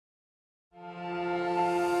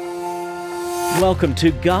Welcome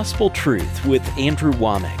to Gospel Truth with Andrew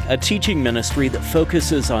Womack, a teaching ministry that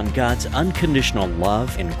focuses on God's unconditional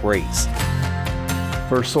love and grace.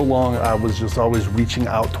 For so long, I was just always reaching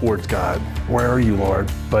out towards God. Where are you, Lord?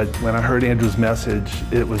 But when I heard Andrew's message,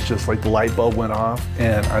 it was just like the light bulb went off,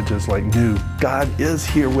 and I just knew God is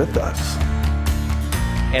here with us.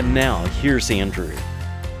 And now, here's Andrew.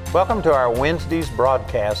 Welcome to our Wednesday's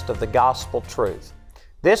broadcast of the Gospel Truth.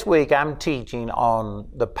 This week I'm teaching on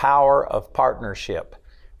the power of partnership.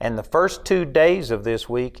 And the first 2 days of this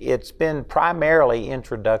week, it's been primarily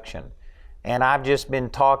introduction. And I've just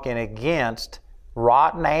been talking against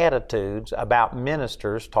rotten attitudes about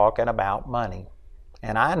ministers talking about money.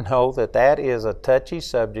 And I know that that is a touchy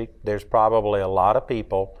subject. There's probably a lot of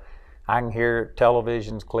people. I can hear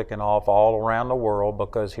televisions clicking off all around the world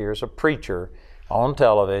because here's a preacher on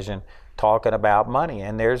television talking about money.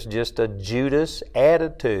 And there's just a Judas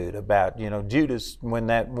attitude about, Judas, when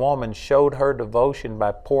that woman showed her devotion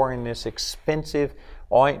by pouring this expensive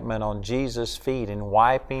ointment on Jesus' feet and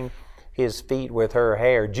wiping his feet with her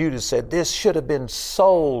hair. Judas said, this should have been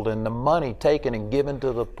sold and the money taken and given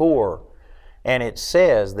to the poor. And it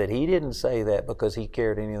says that he didn't say that because he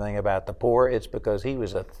cared anything about the poor. It's because he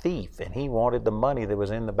was a thief and he wanted the money that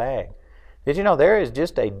was in the bag. Did you know there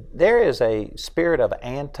is a spirit of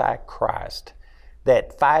Antichrist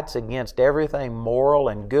that fights against everything moral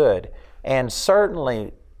and good, and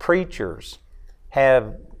certainly preachers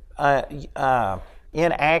have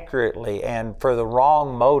inaccurately and for the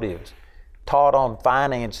wrong motives taught on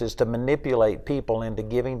finances to manipulate people into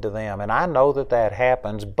giving to them. And I know that that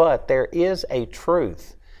happens, but there is a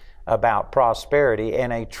truth about prosperity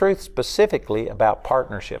and a truth specifically about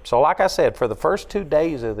partnership. So like I said, for the first 2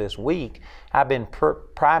 days of this week, I've been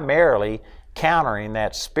primarily countering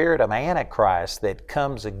that spirit of Antichrist that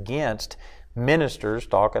comes against ministers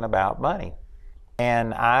talking about money.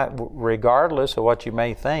 And regardless of what you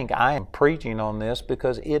may think, I am preaching on this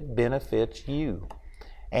because it benefits you.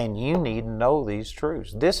 And you need to know these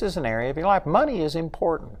truths. This is an area of your life. Money is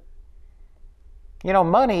important.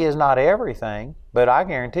 Money is not everything, but I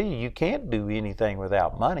guarantee you can't do anything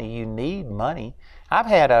without money. You need money.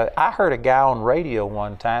 I heard a guy on radio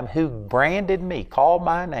one time who branded me, called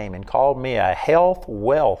my name, and called me a health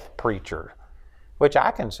wealth preacher, which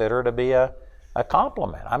I consider to be a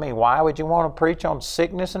compliment. I mean, why would you want to preach on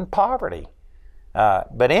sickness and poverty?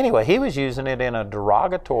 But anyway, he was using it in a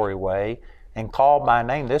derogatory way and called my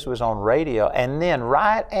name. This was on radio. And then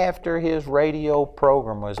right after his radio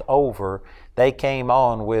program was over, they came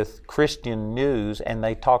on with Christian News and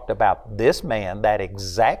they talked about this man, that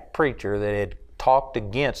exact preacher that had talked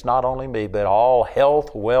against not only me, but all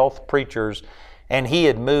health, wealth preachers. And he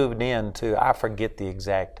had moved into, I forget the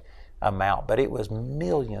exact amount, but it was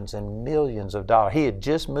millions and millions of dollars. He had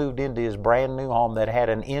just moved into his brand new home that had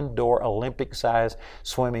an indoor Olympic-sized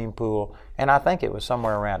swimming pool, and I think it was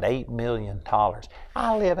somewhere around $8 million.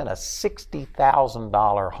 I live in a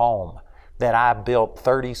 $60,000 home that I built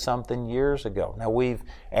 30-something years ago. Now we've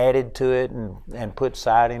added to it and put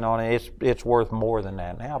siding on it. It's worth more than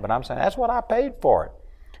that now, but I'm saying that's what I paid for it.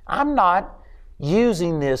 I'm not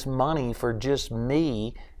using this money for just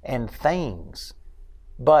me and things.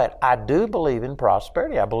 But I do believe in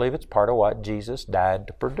prosperity. I believe it's part of what Jesus died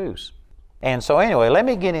to produce. And so anyway, let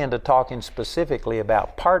me get into talking specifically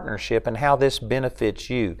about partnership and how this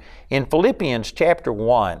benefits you. In Philippians chapter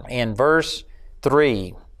 1, in verse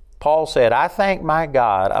 3, Paul said, I thank my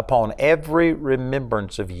God upon every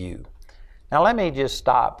remembrance of you. Now let me just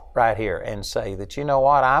stop right here and say that, you know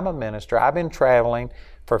what, I'm a minister. I've been traveling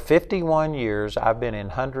for 51 years. I've been in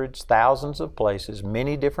hundreds, thousands of places,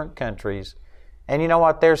 many different countries. And you know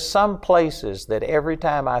what? There's some places that every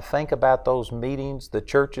time I think about those meetings, the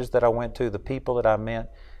churches that I went to, the people that I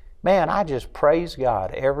met, man, I just praise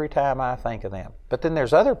God every time I think of them. But then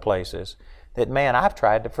there's other places that, man, I've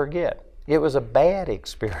tried to forget. It was a bad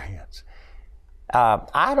experience.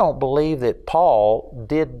 I don't believe that Paul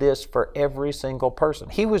did this for every single person.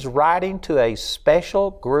 He was writing to a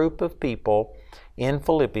special group of people in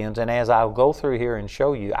Philippians, and as I'll go through here and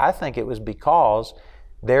show you, I think it was because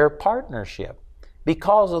their partnership.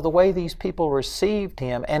 Because of the way these people received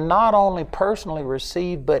him, and not only personally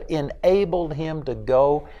received, but enabled him to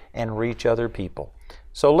go and reach other people.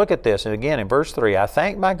 So look at this, and again in verse 3, I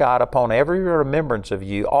thank my God upon every remembrance of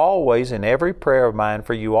you, always in every prayer of mine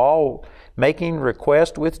for you all, making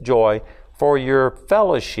request with joy for your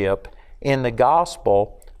fellowship in the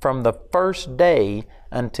gospel from the first day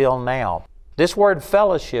until now. This word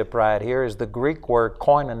fellowship right here is the Greek word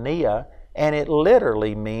koinonia, and it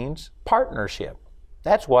literally means partnership.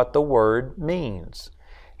 That's what the word means.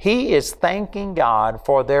 He is thanking God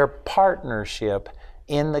for their partnership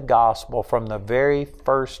in the gospel from the very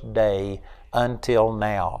first day until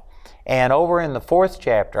now. And over in the 4th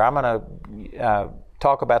chapter, I'm going to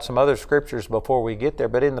talk about some other scriptures before we get there,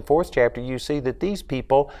 but in the 4th chapter you see that these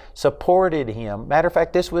people supported him. Matter of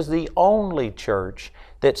fact, this was the only church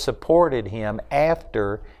that supported him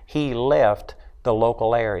after he left the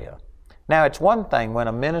local area. Now, it's one thing when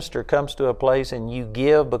a minister comes to a place and you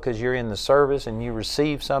give because you're in the service and you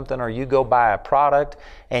receive something, or you go buy a product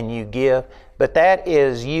and you give, but that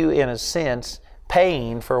is you, in a sense,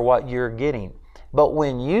 paying for what you're getting. But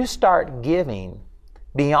when you start giving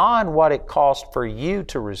beyond what it costs for you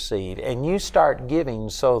to receive, and you start giving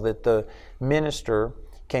so that the minister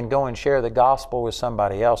can go and share the gospel with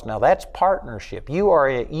somebody else, now that's partnership. You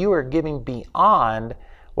are giving beyond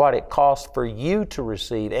what it costs for you to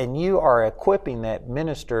receive, and you are equipping that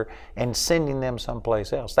minister and sending them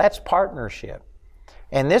someplace else. That's partnership.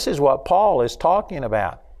 And this is what Paul is talking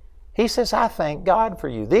about. He says, I thank God for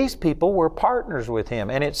you. These people were partners with him.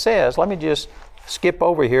 And it says, let me just skip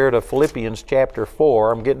over here to Philippians chapter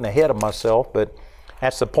 4. I'm getting ahead of myself, but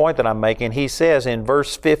that's the point that I'm making. He says in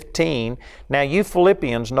verse 15, now you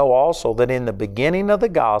Philippians know also that in the beginning of the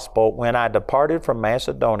gospel, when I departed from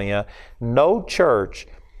Macedonia, no church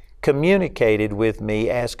communicated with me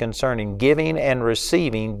as concerning giving and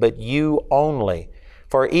receiving, but you only.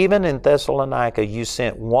 For even in Thessalonica you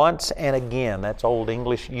sent once and again, that's Old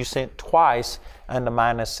English, you sent twice unto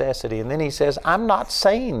my necessity. And then he says, I'm not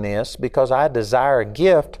saying this because I desire a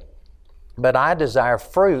gift, but I desire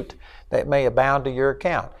fruit that may abound to your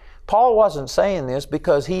account. Paul wasn't saying this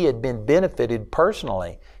because he had been benefited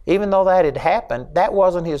personally. Even though that had happened, that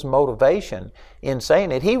wasn't his motivation in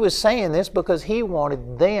saying it. He was saying this because he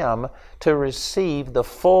wanted them to receive the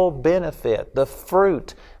full benefit, the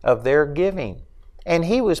fruit of their giving. And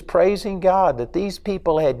he was praising God that these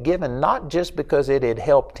people had given not just because it had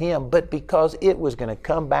helped him, but because it was going to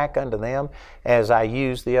come back unto them, as I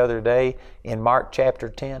used the other day in Mark chapter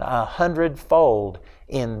 10, 100-fold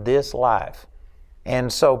in this life.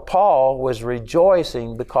 And so Paul was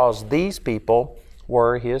rejoicing because these people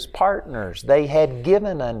were his partners. They had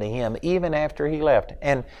given unto him even after he left.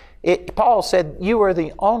 And Paul said, you are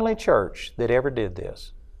the only church that ever did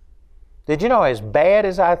this. Did you know, as bad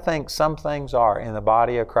as I think some things are in the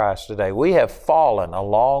body of Christ today, we have fallen a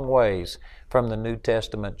long ways from the New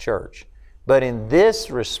Testament church. But in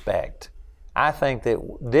this respect, I think that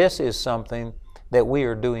this is something that we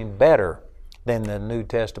are doing better than the New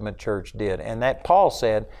Testament church did. And that Paul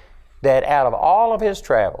said that out of all of his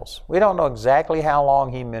travels, we don't know exactly how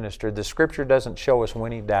long he ministered. The Scripture doesn't show us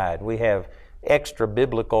when he died. We have extra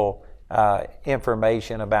biblical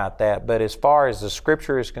information about that. But as far as the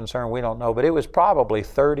Scripture is concerned, we don't know. But it was probably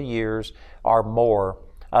 30 years or more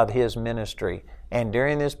of his ministry. And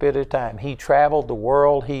during this bit of time, he traveled the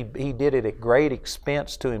world. He did it at great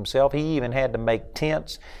expense to himself. He even had to make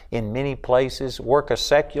tents in many places, work a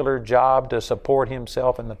secular job to support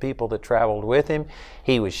himself and the people that traveled with him.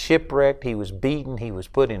 He was shipwrecked. He was beaten. He was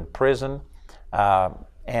put in prison,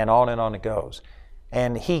 and on it goes.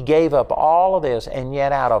 And he gave up all of this, and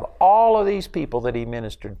yet out of all of these people that he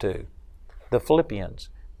ministered to, the Philippians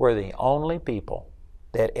were the only people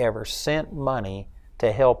that ever sent money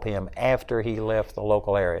to help him after he left the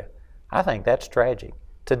local area. I think that's tragic.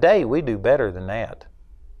 Today, we do better than that.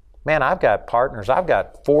 Man, I've got partners. I've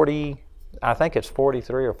got 43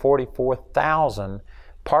 or 44,000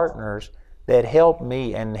 partners that help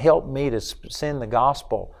me to send the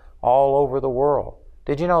gospel all over the world.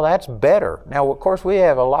 Did you know that's better? Now, of course, we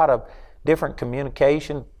have a lot of different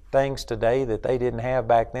communication things today that they didn't have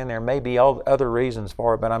back then. There may be other reasons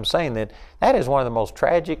for it, but I'm saying that is one of the most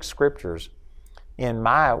tragic scriptures in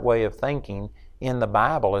my way of thinking in the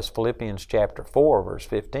Bible is Philippians chapter 4, verse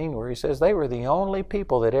 15, where he says they were the only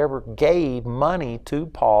people that ever gave money to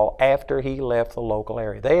Paul after he left the local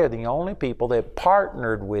area. They are the only people that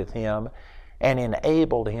partnered with him and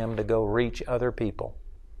enabled him to go reach other people.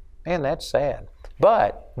 Man, that's sad.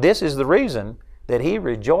 But this is the reason that he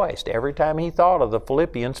rejoiced every time he thought of the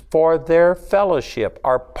Philippians for their fellowship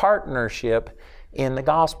or partnership in the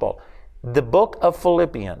gospel. The book of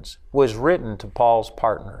Philippians was written to Paul's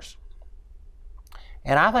partners.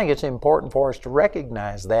 And I think it's important for us to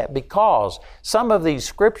recognize that, because some of these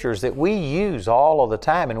scriptures that we use all of the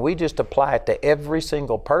time and we just apply it to every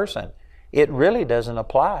single person, it really doesn't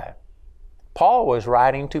apply. Paul was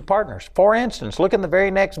writing to partners. For instance, look in the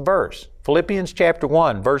very next verse, Philippians chapter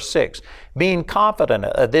 1, verse 6. Being confident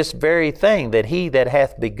of this very thing, that he that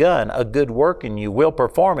hath begun a good work in you will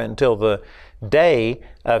perform it until the day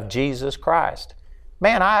of Jesus Christ.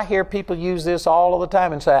 Man, I hear people use this all of the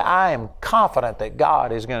time and say, I am confident that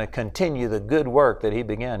God is going to continue the good work that he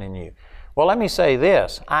began in you. Well, let me say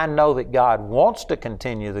this. I know that God wants to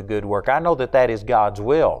continue the good work. I know that that is God's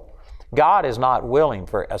will. God is not willing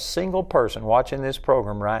for a single person watching this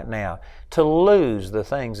program right now to lose the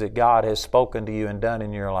things that God has spoken to you and done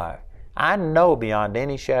in your life. I know beyond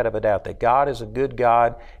any shadow of a doubt that God is a good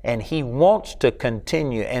God and He wants to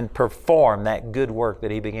continue and perform that good work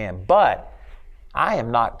that He began. But I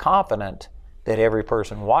am not confident that every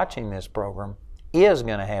person watching this program is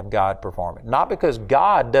going to have God perform it. Not because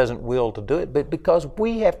God doesn't will to do it, but because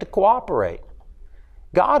we have to cooperate.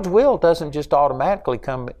 God's will doesn't just automatically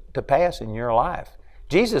come to pass in your life.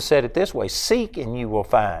 Jesus said it this way, seek and you will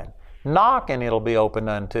find. Knock and it'll be opened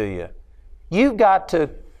unto you. You've got to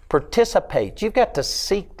participate. You've got to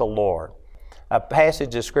seek the Lord. A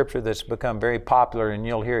passage of Scripture that's become very popular and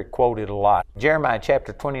you'll hear it quoted a lot. Jeremiah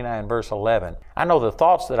chapter 29 verse 11. I know the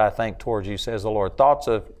thoughts that I think towards you, says the Lord, thoughts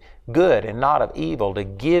of good and not of evil, to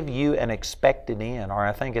give you an expected end. Or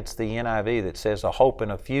I think it's the NIV that says a hope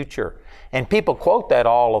and a future. And people quote that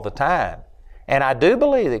all of the time. And I do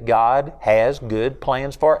believe that God has good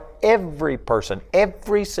plans for every person,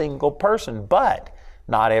 every single person, but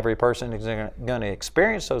not every person is going to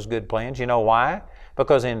experience those good plans. You know why?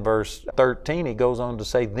 Because in verse 13 He goes on to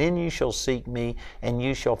say, then you shall seek me and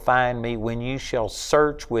you shall find me when you shall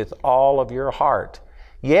search with all of your heart.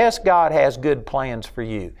 Yes, God has good plans for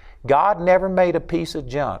you. God never made a piece of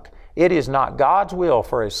junk. It is not God's will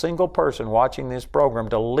for a single person watching this program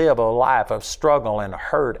to live a life of struggle and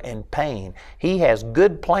hurt and pain. He has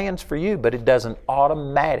good plans for you, but it doesn't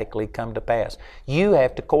automatically come to pass. You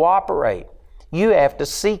have to cooperate. You have to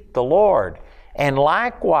seek the Lord. And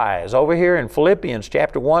likewise, over here in Philippians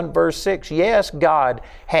chapter 1, verse 6, yes, God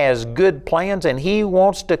has good plans and He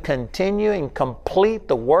wants to continue and complete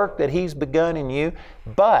the work that He's begun in you,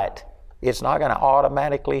 but it's not going to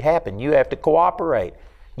automatically happen. You have to cooperate.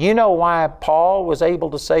 You know why Paul was able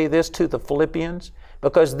to say this to the Philippians?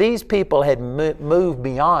 Because these people had moved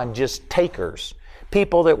beyond just takers.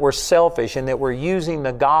 People that were selfish and that were using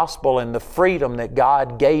the gospel and the freedom that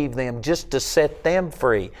God gave them just to set them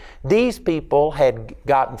free. These people had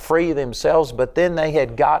gotten free themselves, but then they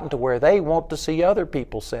had gotten to where they want to see other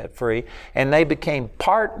people set free, and they became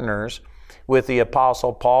partners with the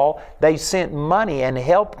Apostle Paul. They sent money and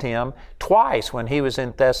helped him twice when he was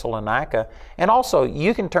in Thessalonica. And also,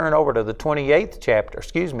 you can turn over to the 28th chapter,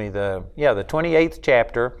 the 28th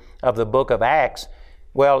chapter of the book of Acts.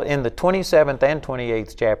 Well, in the 27th and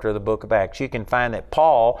 28th chapter of the book of Acts, you can find that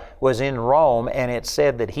Paul was in Rome, and it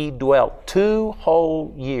said that he dwelt 2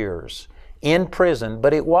 whole years in prison,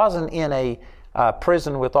 but it wasn't in a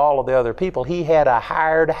prison with all of the other people. He had a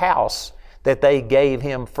hired house that they gave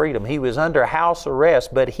him freedom. He was under house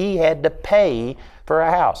arrest, but he had to pay for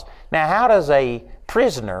a house. Now, how does a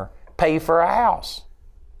prisoner pay for a house?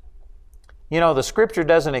 You know, the Scripture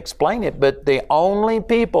doesn't explain it, but the only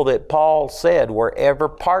people that Paul said were ever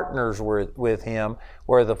partners with him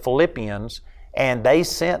were the Philippians, and they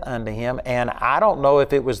sent unto him. And I don't know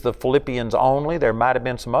if it was the Philippians only. There might have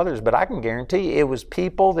been some others, but I can guarantee you it was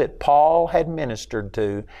people that Paul had ministered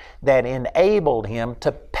to that enabled him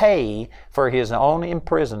to pay for his own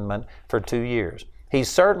imprisonment for 2 years. He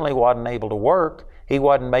certainly wasn't able to work. He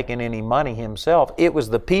wasn't making any money himself. It was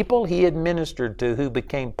the people he had ministered to who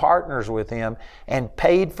became partners with him and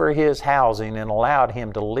paid for his housing and allowed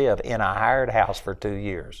him to live in a hired house for 2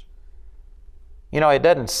 years. You know, it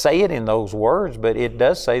doesn't say it in those words, but it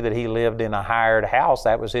does say that he lived in a hired house.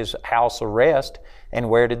 That was his house arrest. And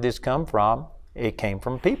where did this come from? It came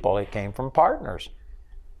from people. It came from partners.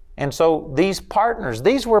 And so these partners,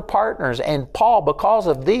 these were partners, and Paul, because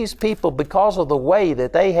of these people, because of the way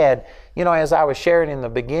that they had, you know, as I was sharing in the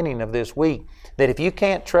beginning of this week, that if you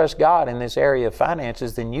can't trust God in this area of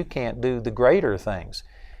finances, then you can't do the greater things.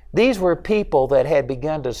 These were people that had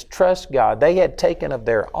begun to trust God. They had taken of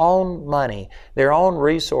their own money, their own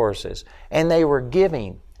resources, and they were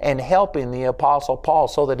giving and helping the Apostle Paul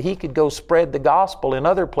so that he could go spread the gospel in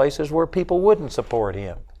other places where people wouldn't support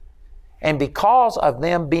him. And because of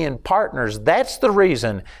them being partners, that's the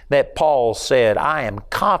reason that Paul said, I am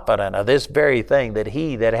confident of this very thing, that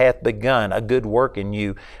he that hath begun a good work in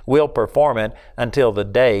you will perform it until the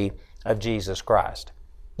day of Jesus Christ.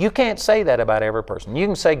 You can't say that about every person. You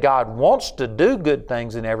can say God wants to do good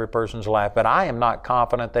things in every person's life, but I am not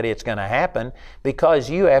confident that it's going to happen because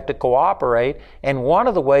you have to cooperate. And one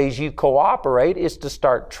of the ways you cooperate is to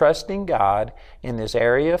start trusting God in this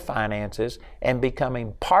area of finances and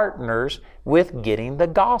becoming partners with getting the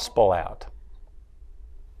gospel out.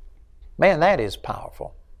 Man, that is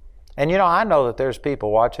powerful. And you know, I know that there's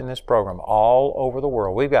people watching this program all over the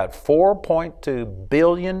world. We've got 4.2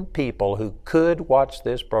 billion people who could watch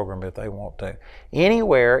this program if they want to,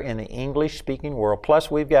 anywhere in the English-speaking world. Plus,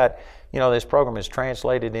 we've got, you know, this program is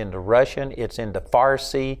translated into Russian, it's into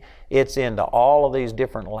Farsi, it's into all of these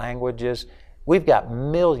different languages. We've got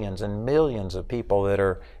millions and millions of people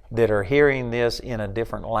that are hearing this in a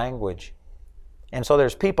different language. And so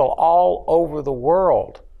there's people all over the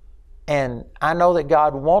world. And I know that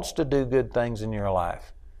God wants to do good things in your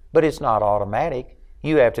life, but it's not automatic.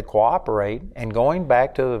 You have to cooperate. And going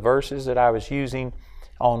back to the verses that I was using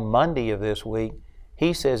on Monday of this week,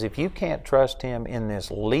 he says if you can't trust Him in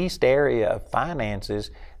this least area of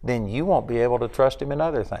finances, then you won't be able to trust Him in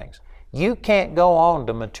other things. You can't go on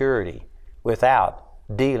to maturity without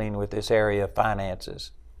dealing with this area of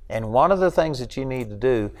finances. And one of the things that you need to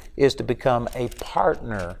do is to become a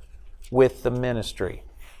partner with the ministry,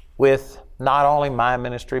 with not only my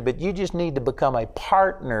ministry, but you just need to become a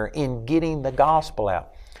partner in getting the gospel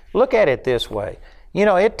out. Look at it this way. You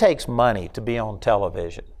know, it takes money to be on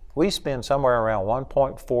television. We spend somewhere around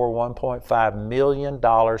 $1.4, $1.5 million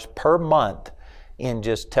per month in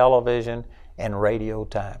just television and radio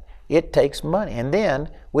time. It takes money. And then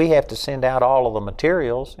we have to send out all of the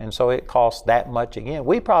materials, and so it costs that much again.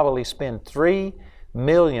 We probably spend $3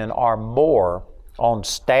 million or more on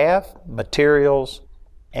staff, materials,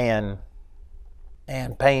 and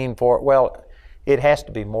paying for it. Well, it has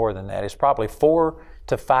to be more than that. It's probably $4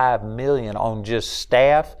 to $5 million on just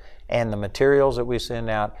staff and the materials that we send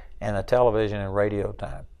out and the television and radio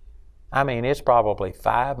time. I mean, it's probably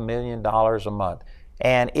 $5 million a month,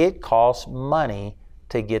 and it costs money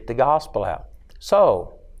to get the gospel out.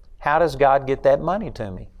 So, how does God get that money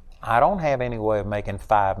to me? I don't have any way of making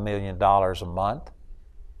 $5 million a month.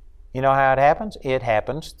 You know how it happens? It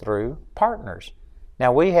happens through partners.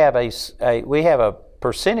 Now, we have a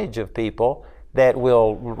percentage of people that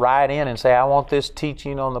will write in and say, I want this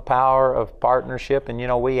teaching on the power of partnership. And, you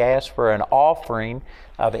know, we ask for an offering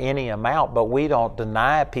of any amount, but we don't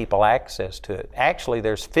deny people access to it. Actually,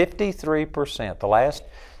 there's 53%. The last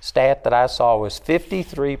stat that I saw was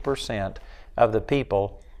 53% of the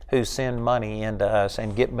people who send money into us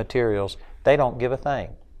and get materials, they don't give a thing.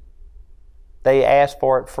 They ask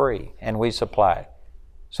for it free, and we supply it.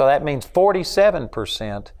 So that means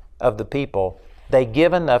 47% of the people, they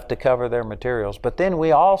give enough to cover their materials. But then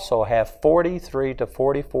we also have 43 to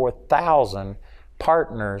 44,000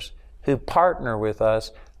 partners who partner with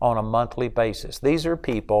us on a monthly basis. These are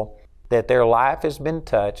people that their life has been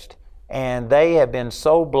touched and they have been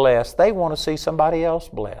so blessed, they want to see somebody else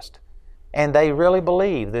blessed. And they really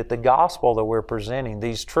believe that the gospel that we're presenting,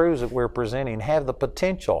 these truths that we're presenting, have the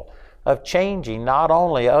potential of changing not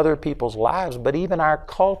only other people's lives, but even our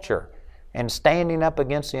culture, and standing up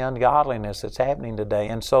against the ungodliness that's happening today.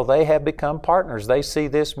 And so they have become partners. They see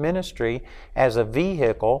this ministry as a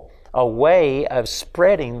vehicle, a way of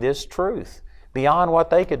spreading this truth beyond what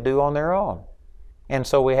they could do on their own. And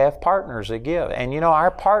so we have partners that give. And you know,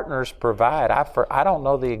 our partners provide, I don't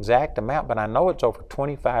know the exact amount, but I know it's over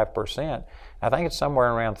 25%. I think it's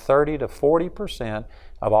somewhere around 30 to 40%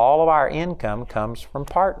 of all of our income comes from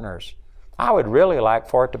partners. I would really like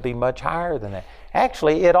for it to be much higher than that.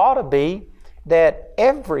 Actually, it ought to be that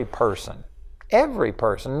every person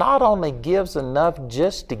not only gives enough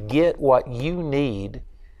just to get what you need,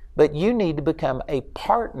 but you need to become a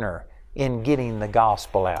partner in getting the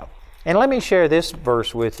gospel out. And let me share this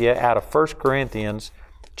verse with you out of 1 Corinthians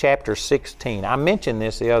chapter 16. I mentioned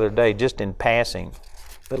this the other day just in passing,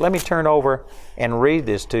 but let me turn over and read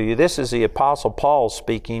this to you. This is the Apostle Paul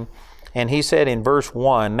speaking, and he said in verse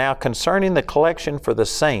 1, Now concerning the collection for the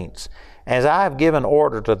saints, as I have given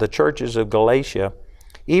order to the churches of Galatia,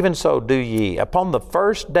 even so do ye. Upon the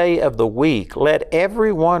first day of the week, let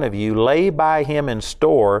every one of you lay by him in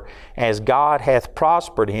store, as God hath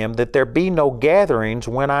prospered him, that there be no gatherings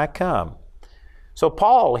when I come. So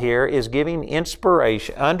Paul here is giving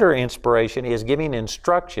inspiration, under inspiration, is giving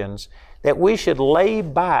instructions that we should lay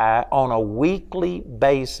by on a weekly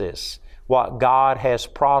basis what God has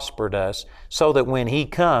prospered us, so that when He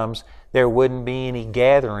comes, there wouldn't be any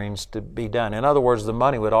gatherings to be done. In other words, the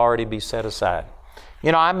money would already be set aside.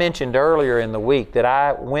 You know, I mentioned earlier in the week that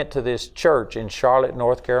I went to this church in Charlotte,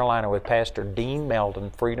 North Carolina with Pastor Dean Meldon,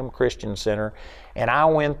 Freedom Christian Center, and I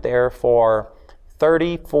went there for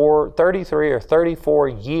 33 or 34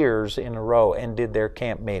 years in a row and did their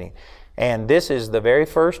camp meeting. And this is the very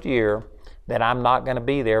first year that I'm not going to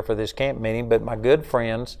be there for this camp meeting, but my good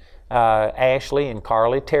friends, Ashley and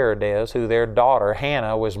Carly Teradez, who their daughter,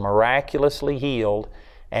 Hannah, was miraculously healed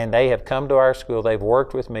and they have come to our school. They've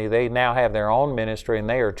worked with me. They now have their own ministry, and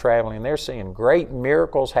they are traveling. They're seeing great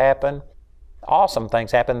miracles happen. Awesome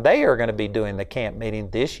things happen. They are going to be doing the camp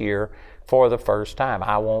meeting this year for the first time.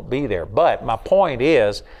 I won't be there. But my point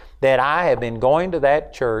is that I have been going to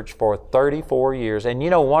that church for 34 years. And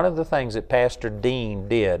you know, one of the things that Pastor Dean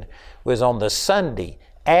did was on the Sunday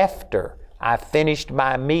after I finished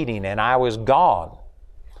my meeting and I was gone,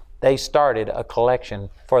 they started a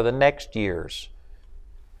collection for the next year's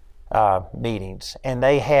meetings. And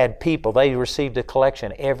they had people, they received a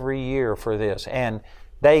collection every year for this. And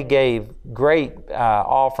they gave great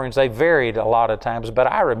offerings. They varied a lot of times, but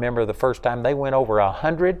I remember the first time they went over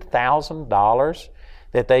 $100,000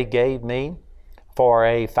 that they gave me for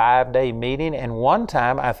a 5-day meeting. And one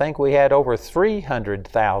time, I think we had over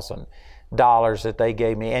 $300,000 that they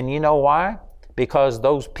gave me. And you know why? Because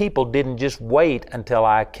those people didn't just wait until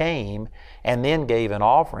I came and then gave an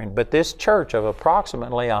offering. But this church of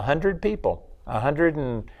approximately 100 people,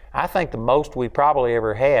 I think the most we probably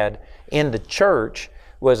ever had in the church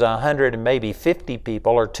was 100 and maybe 50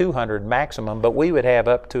 people, or 200 maximum, but we would have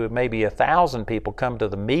up to maybe 1,000 people come to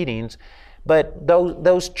the meetings. But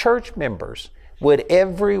those church members would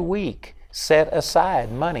every week set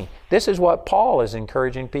aside money. This is what Paul is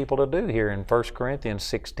encouraging people to do here in 1 Corinthians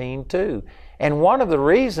 16:2. And one of the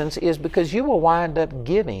reasons is because you will wind up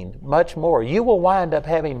giving much more. You will wind up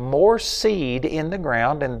having more seed in the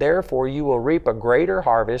ground, and therefore you will reap a greater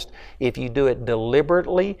harvest if you do it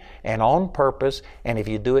deliberately and on purpose, and if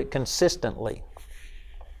you do it consistently.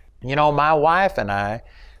 You know, my wife and I,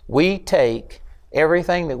 we take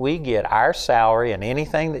everything that we get, our salary and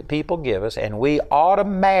anything that people give us, and we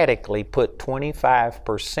automatically put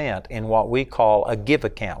 25% in what we call a give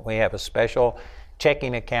account. We have a special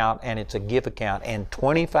checking account, and it's a give account, and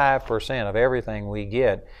 25% of everything we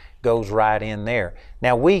get goes right in there.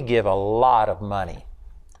 Now, we give a lot of money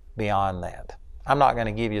beyond that. I'm not going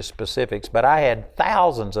to give you specifics, but I had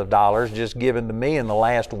thousands of dollars just given to me in the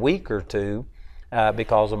last week or two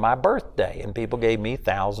because of my birthday, and people gave me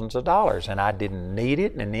thousands of dollars, and I didn't need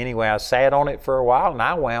it. And anyway, I sat on it for a while, and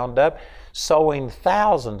I wound up sowing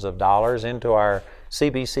thousands of dollars into our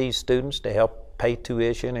CBC students to help pay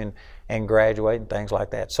tuition and graduate and things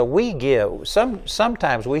like that. So we give,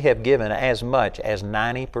 sometimes we have given as much as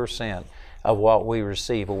 90% of what we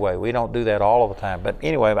receive away. We don't do that all of the time. But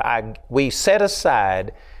anyway, we set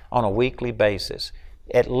aside on a weekly basis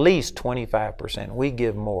at least 25%. We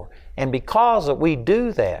give more. And because we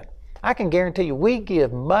do that, I can guarantee you we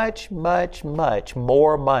give much, much, much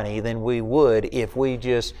more money than we would if we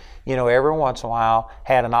just, you know, every once in a while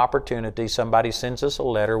had an opportunity, somebody sends us a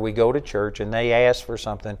letter, we go to church and they ask for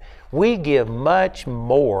something. We give much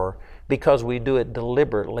more because we do it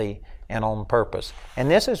deliberately and on purpose. And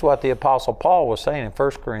this is what the Apostle Paul was saying in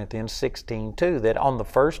 1 Corinthians 16:2, that on the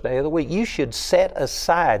first day of the week, you should set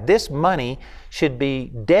aside, this money should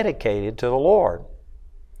be dedicated to the Lord.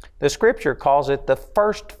 The Scripture calls it the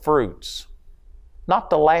first fruits, not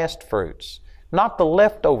the last fruits, not the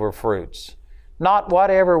leftover fruits, not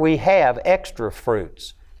whatever we have extra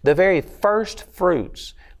fruits. The very first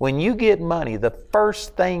fruits. When you get money, the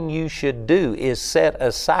first thing you should do is set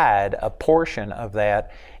aside a portion of that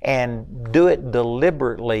and do it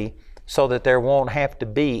deliberately so that there won't have to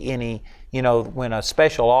be any, you know, when a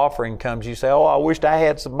special offering comes, you say, oh, I wished I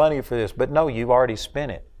had some money for this. But no, you've already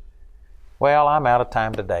spent it. Well, I'm out of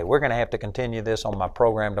time today. We're going to have to continue this on my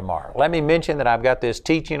program tomorrow. Let me mention that I've got this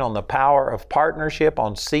teaching on the power of partnership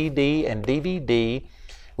on CD and DVD.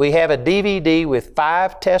 We have a DVD with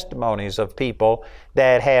 5 testimonies of people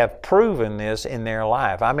that have proven this in their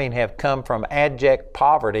life. I mean, have come from abject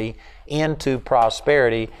poverty into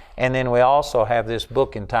prosperity. And then we also have this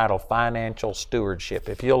book entitled Financial Stewardship.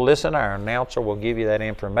 If you'll listen, our announcer will give you that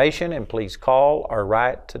information, and please call or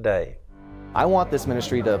write today. I want this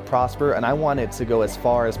ministry to prosper, and I want it to go as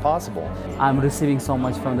far as possible. I'm receiving so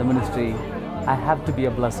much from the ministry. I have to be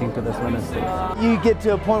a blessing to this ministry. You get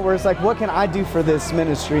to a point where it's like, what can I do for this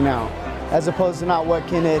ministry now? As opposed to not what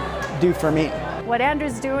can it do for me? What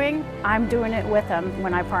Andrew's doing, I'm doing it with him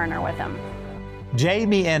when I partner with him.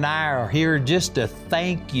 Jamie and I are here just to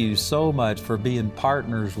thank you so much for being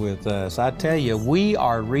partners with us. I tell you, we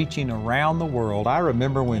are reaching around the world. I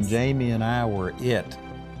remember when Jamie and I were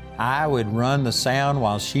I would run the sound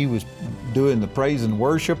while she was doing the praise and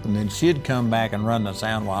worship, and then she'd come back and run the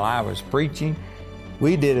sound while I was preaching.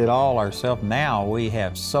 We did it all ourselves. Now we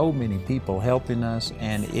have so many people helping us,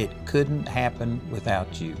 and it couldn't happen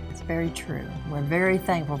without you. It's very true. We're very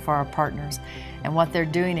thankful for our partners and what they're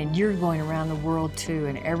doing, and you're going around the world too,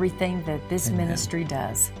 and everything that this ministry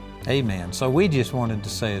does. Amen. So we just wanted to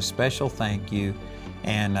say a special thank you.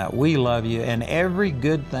 And we love you. And every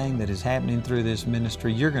good thing that is happening through this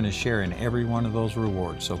ministry, you're going to share in every one of those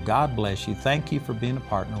rewards. So God bless you. Thank you for being a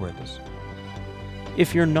partner with us.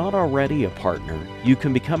 If you're not already a partner, you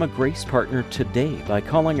can become a Grace Partner today by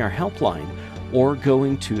calling our helpline or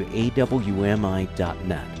going to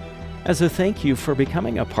awmi.net. As a thank you for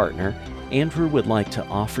becoming a partner, Andrew would like to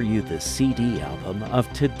offer you the CD album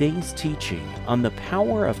of today's teaching on the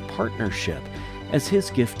power of partnership as his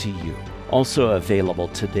gift to you. Also available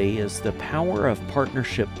today is the Power of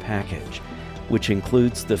Partnership package, which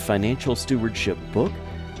includes the Financial Stewardship book,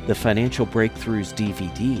 the Financial Breakthroughs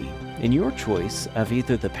DVD, and your choice of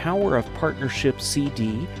either the Power of Partnership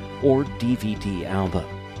CD or DVD album.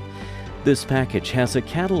 This package has a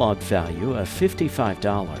catalog value of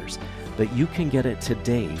 $55, but you can get it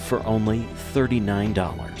today for only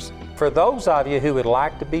 $39. For those of you who would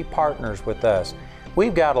like to be partners with us,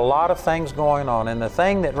 we've got a lot of things going on, and the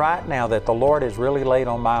thing that right now that the Lord has really laid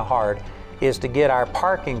on my heart is to get our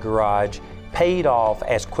parking garage paid off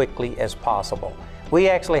as quickly as possible. We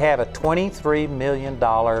actually have a $23 million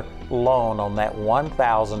loan on that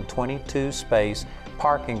 1,022 space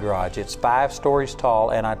parking garage. It's 5 stories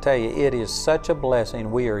tall, and I tell you, it is such a blessing.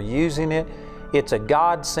 We are using it. It's a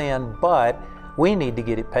godsend, but we need to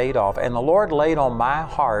get it paid off. And the Lord laid on my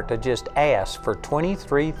heart to just ask for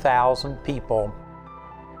 23,000 people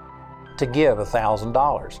to give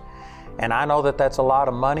 $1,000. And I know that that's a lot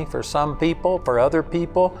of money for some people. For other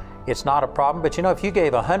people, it's not a problem. But you know, if you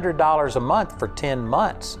gave $100 a month for 10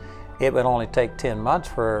 months, it would only take 10 months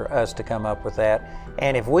for us to come up with that.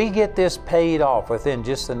 And if we get this paid off within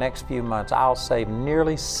just the next few months, I'll save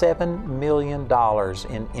nearly $7 million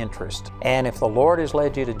in interest. And if the Lord has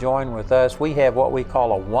led you to join with us, we have what we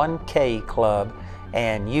call a 1K club,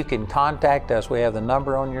 and you can contact us. We have the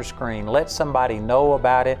number on your screen. Let somebody know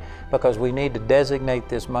about it, because we need to designate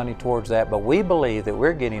this money towards that. But we believe that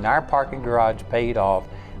we're getting our parking garage paid off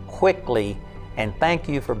quickly, and thank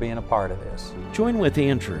you for being a part of this. Join with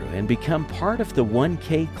Andrew and become part of the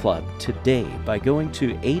 1K Club today by going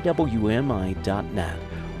to awmi.net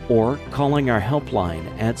or calling our helpline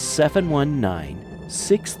at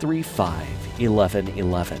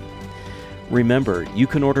 719-635-1111. Remember, you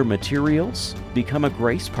can order materials, become a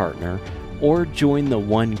Grace Partner, or join the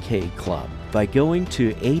 1K Club by going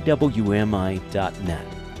to awmi.net.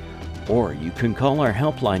 Or you can call our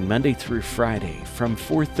helpline Monday through Friday from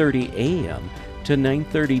 4:30 a.m. to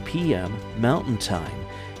 9:30 p.m. Mountain Time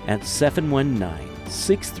at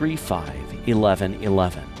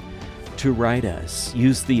 719-635-1111. To write us,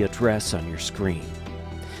 use the address on your screen.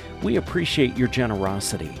 We appreciate your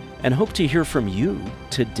generosity and hope to hear from you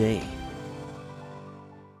today.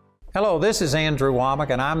 Hello, this is Andrew Womack,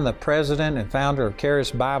 and I'm the president and founder of Charis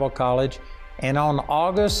Bible College. And on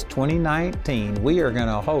August 2019, we are going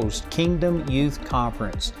to host Kingdom Youth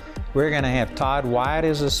Conference. We're going to have Todd White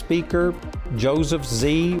as a speaker, Joseph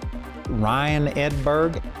Z., Ryan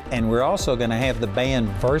Edberg, and we're also going to have the band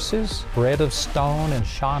Versus, Bread of Stone, and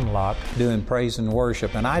Sean Locke doing praise and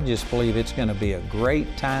worship. And I just believe it's going to be a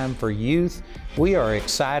great time for youth. We are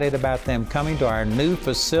excited about them coming to our new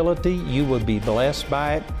facility. You will be blessed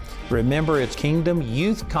by it. Remember, it's Kingdom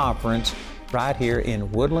Youth Conference right here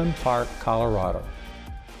in Woodland Park, Colorado.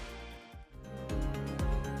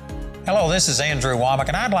 Hello, this is Andrew Womack,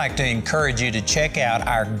 and I'd like to encourage you to check out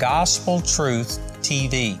our Gospel Truth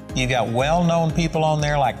TV. You got well-known people on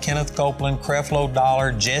there like Kenneth Copeland, Creflo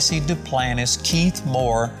Dollar, Jesse Duplantis, Keith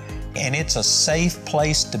Moore, and it's a safe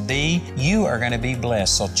place to be. You are going to be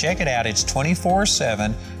blessed, so check it out. It's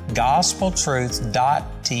 24/7,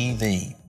 gospeltruth.tv.